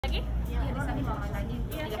nih mau main lagi.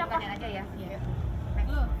 Iya, 3 siapa? pertandingan aja ya. Iya.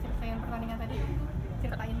 Lo ceritain pertandingan tadi.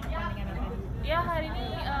 Ceritain pertandingan tadi. Ya hari ini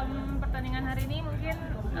pertandingan hari ini mungkin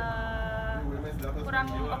kurang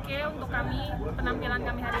oke untuk kami, penampilan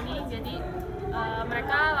kami hari ini. Jadi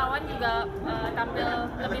mereka lawan juga tampil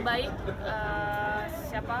lebih baik.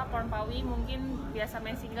 Siapa Pornpawi mungkin biasa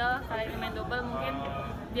main single, kali ini main double mungkin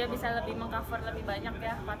dia bisa lebih mengcover lebih banyak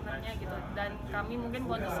ya partnernya gitu. Dan kami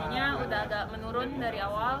mungkin kondisinya udah agak menurun dari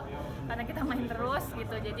awal karena kita main terus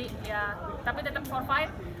gitu. Jadi ya tapi tetap for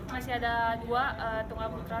fight, masih ada 2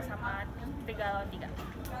 tunggal putra sama 3 lawan 3.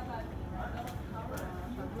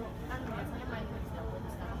 Kan biasanya main double,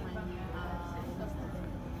 sekarang mainnya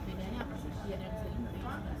bedanya apa sih dia dan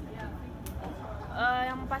Selena?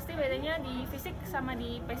 Yang pasti bedanya di fisik sama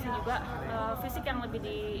di pacing juga. Fisik yang lebih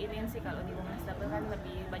diinin sih kalau di mixed double kan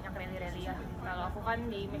lebih banyak rally-rally ya. Kalau aku kan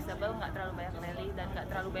di mixed double nggak terlalu banyak rally dan nggak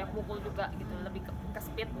terlalu banyak pukul juga gitu, lebih ke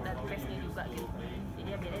speed dan pace-nya juga gitu. Jadi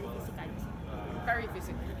ya beda di fisik aja sih. Very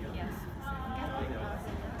physical. Yes.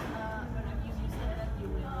 You said that you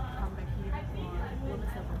will come back here for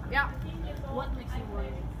women's double. Yeah. What makes you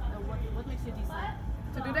what makes you decide?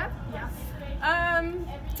 To do that? Yeah.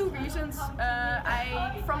 2 reasons.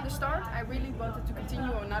 From the start, I really wanted to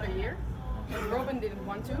continue another year, but Robin didn't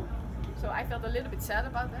want to, so I felt a little bit sad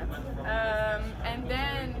about that. And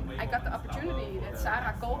then I got the opportunity that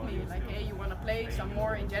Sarah called me, like, hey, you want to play some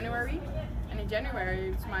more in January? And in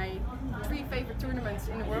January, it's my 3 favorite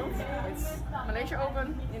tournaments in the world. It's Malaysia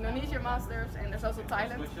Open, Indonesia Masters, and there's also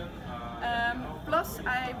Thailand. Plus,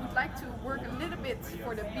 I would like to work a little bit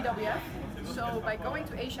for the BWF. So by going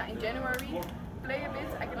to Asia in January, play a bit,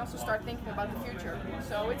 I can also start thinking about the future.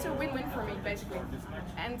 So it's a win-win for me, basically.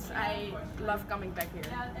 And I love coming back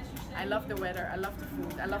here. I love the weather, I love the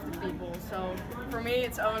food, I love the people. So for me,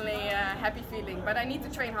 it's only a happy feeling. But I need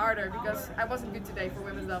to train harder because I wasn't good today for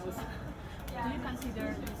women's doubles. Do you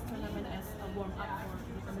consider this tournament as a warm-up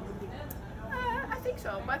for the Olympic? I think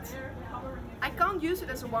so, but I can't use it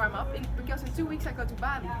as a warm-up because in 2 weeks I go to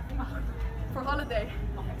Bali for holiday.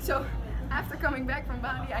 So after coming back from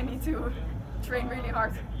Bali, I need to train really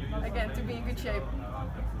hard again to be in good shape.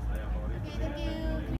 Oke, thank you.